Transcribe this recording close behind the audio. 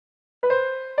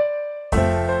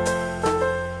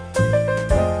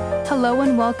Hello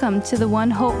and welcome to the One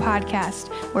Hope Podcast,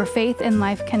 where faith and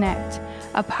life connect.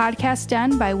 A podcast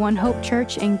done by One Hope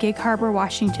Church in Gig Harbor,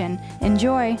 Washington.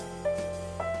 Enjoy!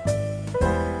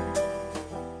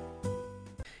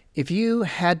 If you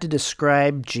had to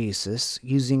describe Jesus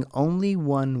using only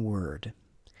one word,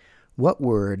 what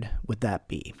word would that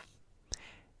be?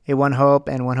 Hey, One Hope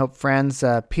and One Hope friends,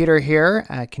 Peter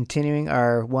here, continuing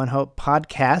our One Hope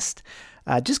podcast.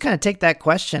 Just kind of take that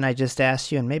question I just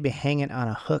asked you and maybe hang it on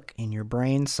a hook in your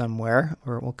brain somewhere,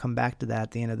 or we'll come back to that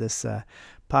at the end of this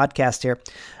podcast here.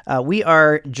 We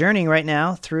are journeying right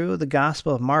now through the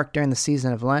Gospel of Mark during the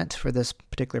season of Lent for this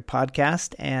particular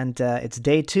podcast, and it's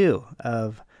day 2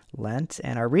 of Lent,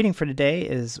 and our reading for today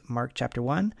is Mark chapter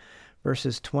 1,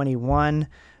 verses 21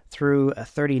 through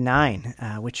 39,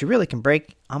 which you really can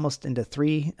break almost into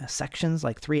 3 sections,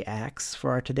 like 3 acts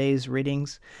for our today's reading,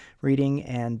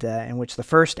 and in which the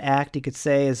first act, you could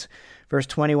say, is verse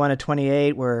 21 to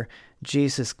 28, where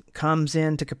Jesus comes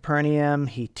into Capernaum,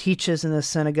 he teaches in the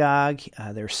synagogue,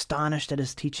 they're astonished at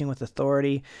his teaching with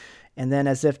authority, and then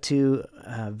as if to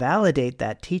validate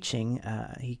that teaching,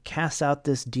 he casts out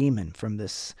this demon from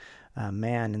this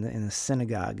man in the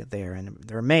synagogue there, and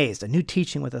they're amazed, a new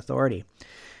teaching with authority.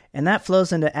 And that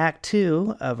flows into Act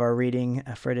 2 of our reading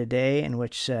for today, in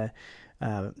which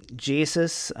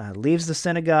Jesus leaves the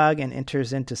synagogue and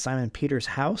enters into Simon Peter's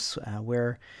house,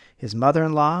 where his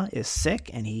mother-in-law is sick,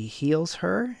 and he heals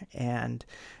her. And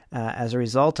as a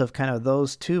result of kind of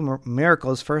those 2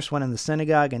 miracles, first one in the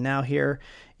synagogue and now here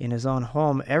in his own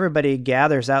home, everybody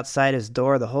gathers outside his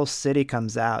door. The whole city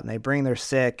comes out, and they bring their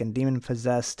sick and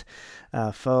demon-possessed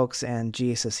folks, and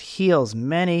Jesus heals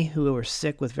many who were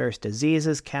sick with various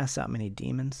diseases, casts out many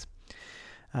demons.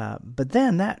 But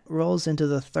then that rolls into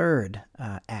the third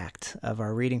act of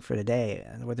our reading for today,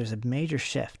 where there's a major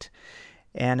shift.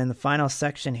 And in the final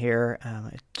section here,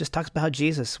 it just talks about how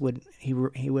Jesus he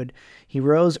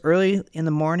rose early in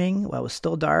the morning while it was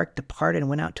still dark, departed and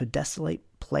went out to a desolate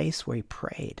place where he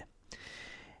prayed.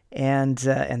 And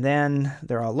then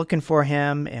they're all looking for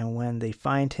him, and when they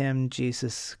find him,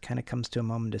 Jesus kind of comes to a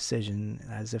moment of decision,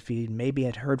 as if he maybe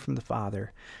had heard from the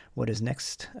Father what his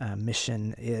next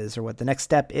mission is, or what the next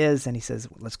step is, and he says,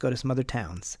 let's go to some other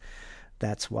towns.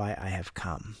 That's why I have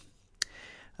come.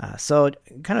 So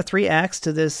kind of 3 acts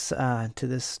to this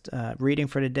reading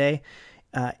for today.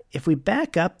 If we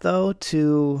back up, though,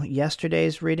 to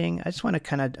yesterday's reading, I just want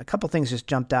to a couple things just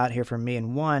jumped out here for me.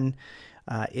 And one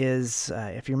is,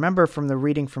 if you remember from the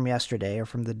reading from yesterday, or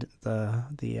from the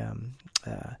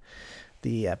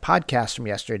podcast from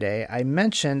yesterday, I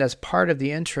mentioned as part of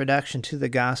the introduction to the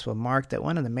Gospel of Mark that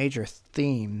one of the major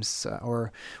themes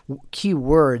or key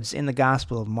words in the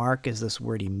Gospel of Mark is this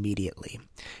word immediately.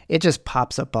 It just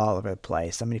pops up all over the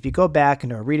place. I mean, if you go back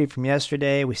into our reading from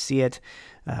yesterday, we see it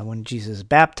when Jesus is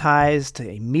baptized.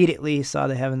 Immediately he saw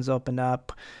the heavens open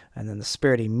up, and then the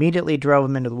Spirit immediately drove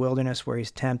him into the wilderness where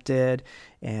he's tempted.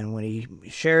 And when he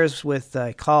shares with,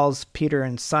 calls Peter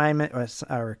and Simon,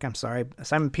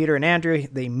 Simon, Peter, and Andrew,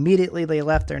 they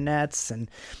left their nets, and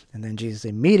then Jesus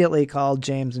immediately called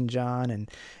James and John.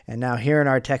 And now here in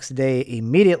our text today,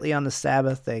 immediately on the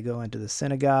Sabbath, they go into the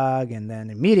synagogue, and then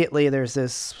immediately there's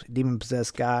this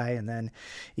demon-possessed guy, and then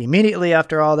immediately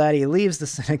after all that, he leaves the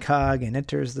synagogue and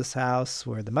enters this house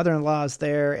where the mother-in-law is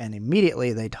there, and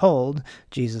immediately they told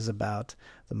Jesus about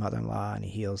the mother-in-law, and he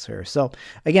heals her. So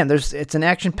again, it's an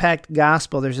action-packed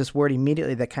gospel. There's this word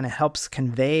immediately that kind of helps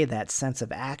convey that sense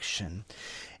of action.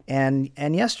 And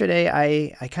yesterday,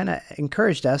 I kind of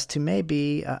encouraged us to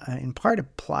maybe, in part,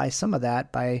 apply some of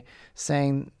that by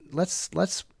saying, let's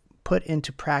put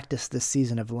into practice this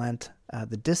season of Lent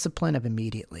the discipline of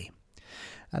immediately.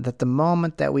 That the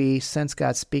moment that we sense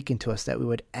God speaking to us, that we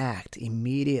would act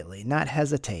immediately, not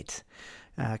hesitate.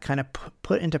 Kind of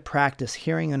put into practice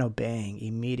hearing and obeying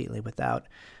immediately without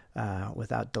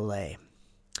delay.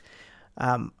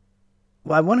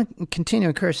 Well, I want to continue to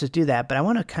encourage us to do that, but I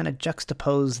want to kind of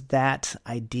juxtapose that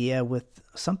idea with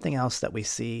something else that we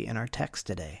see in our text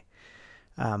today.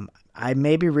 I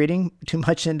may be reading too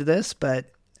much into this,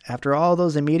 but after all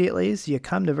those immediatelys, you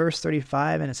come to verse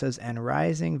 35, and it says, "And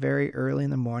rising very early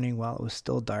in the morning while it was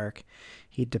still dark,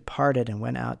 he departed and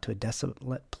went out to a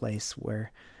desolate place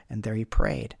and there he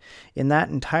prayed." In that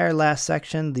entire last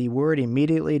section, the word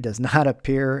immediately does not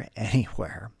appear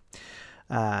anywhere.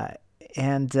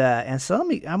 And so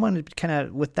I want to kind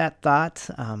of, with that thought,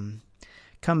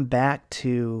 come back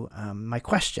to my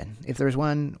question. If there's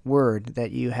one word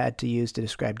that you had to use to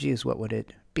describe Jesus, what would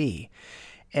it be?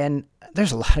 And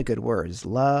there's a lot of good words: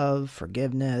 love,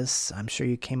 forgiveness. I'm sure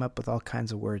you came up with all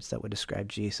kinds of words that would describe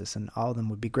Jesus, and all of them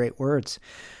would be great words.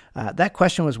 That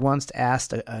question was once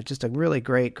asked just a really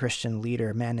great Christian leader,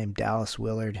 a man named Dallas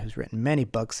Willard, who's written many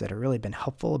books that have really been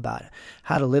helpful about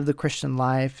how to live the Christian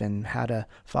life and how to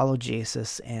follow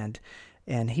Jesus. And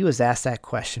he was asked that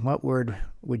question: what word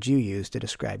would you use to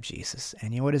describe Jesus?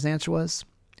 And you know what his answer was?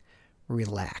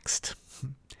 Relaxed.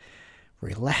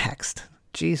 Relaxed.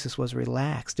 Jesus was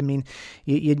relaxed. I mean,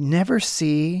 you'd never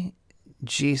see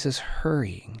Jesus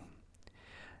hurrying.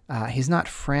 He's not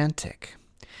frantic.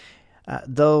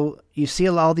 Though you see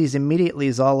all these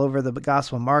immediatelys all over the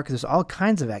Gospel of Mark, there's all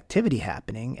kinds of activity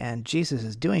happening, and Jesus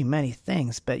is doing many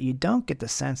things, but you don't get the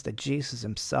sense that Jesus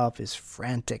himself is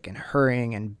frantic and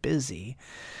hurrying and busy.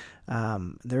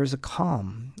 There's a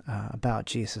calm about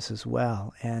Jesus as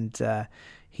well, and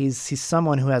he's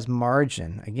someone who has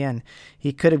margin. Again,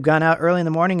 he could have gone out early in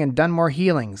the morning and done more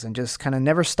healings and just kind of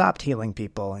never stopped healing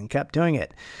people and kept doing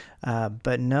it.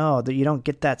 But no, you don't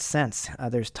get that sense.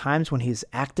 There's times when he's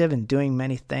active and doing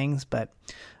many things, but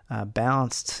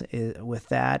balanced with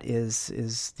that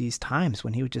is these times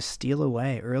when he would just steal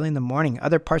away early in the morning.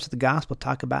 Other parts of the gospel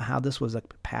talk about how this was a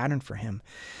pattern for him.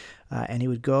 And he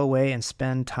would go away and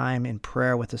spend time in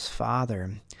prayer with his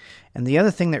Father. And the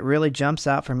other thing that really jumps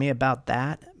out for me about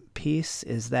that piece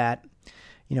is that,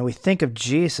 we think of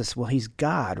Jesus, well, he's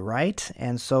God, right?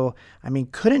 And so,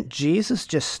 couldn't Jesus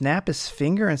just snap his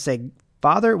finger and say,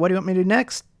 Father, what do you want me to do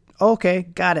next? Okay,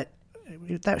 got it.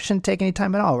 That shouldn't take any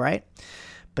time at all, right?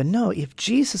 But no, if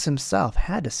Jesus himself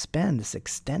had to spend this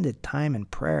extended time in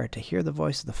prayer to hear the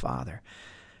voice of the Father,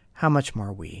 how much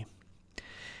more we?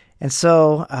 And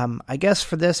so I guess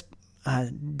for this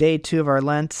day 2 of our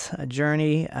Lent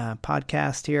journey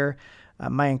podcast here,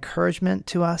 my encouragement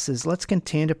to us is let's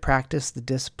continue to practice the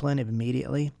discipline of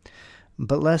immediately,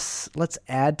 but let's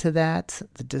add to that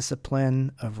the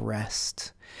discipline of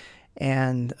rest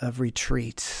and of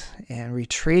retreat, and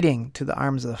retreating to the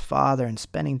arms of the Father and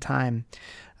spending time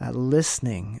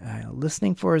listening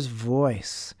for his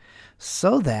voice,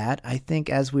 so that I think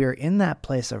as we are in that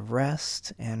place of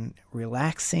rest and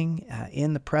relaxing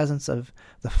in the presence of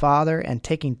the Father and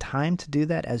taking time to do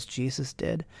that as Jesus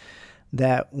did,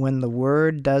 that when the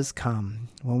word does come,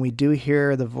 when we do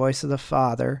hear the voice of the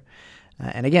Father,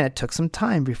 and again, it took some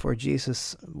time before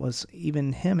Jesus was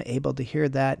even him able to hear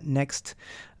that next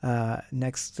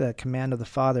command of the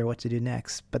Father, what to do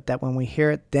next. But that when we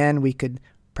hear it, then we could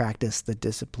practice the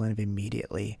discipline of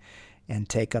immediately and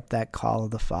take up that call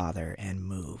of the Father and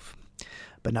move.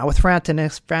 But not with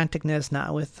franticness,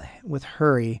 not with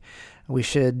hurry. We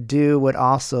should do what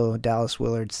also Dallas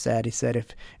Willard said. He said if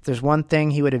there's one thing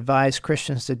he would advise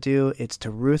Christians to do, it's to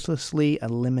ruthlessly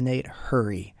eliminate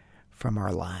hurry from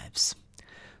our lives.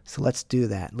 So let's do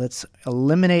that. Let's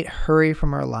eliminate hurry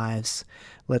from our lives.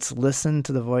 Let's listen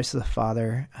to the voice of the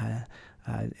Father,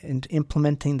 in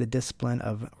implementing the discipline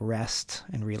of rest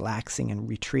and relaxing and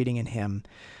retreating in him,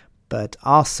 but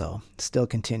also still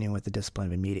continuing with the discipline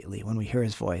of immediately. When we hear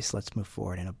his voice, let's move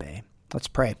forward and obey. Let's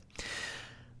pray.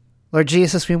 Lord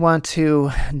Jesus, we want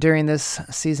to, during this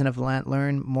season of Lent,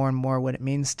 learn more and more what it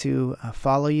means to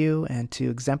follow you and to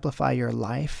exemplify your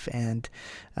life. And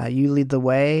you lead the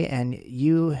way, and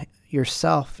you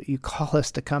yourself, you call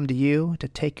us to come to you, to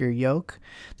take your yoke,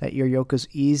 that your yoke is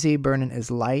easy, burden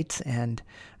is light. And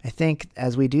I think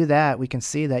as we do that, we can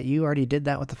see that you already did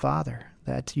that with the Father,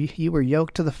 that you were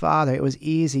yoked to the Father. It was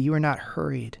easy. You were not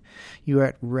hurried. You were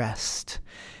at rest.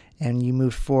 And you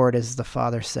moved forward as the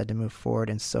Father said to move forward,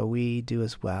 and so we do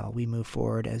as well. We move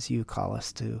forward as you call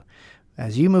us to.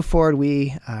 As you move forward,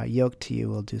 we, yoked to you,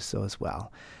 will do so as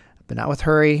well. But not with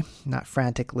hurry, not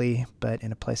frantically, but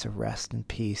in a place of rest and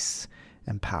peace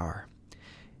and power.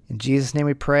 In Jesus' name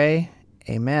we pray,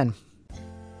 amen.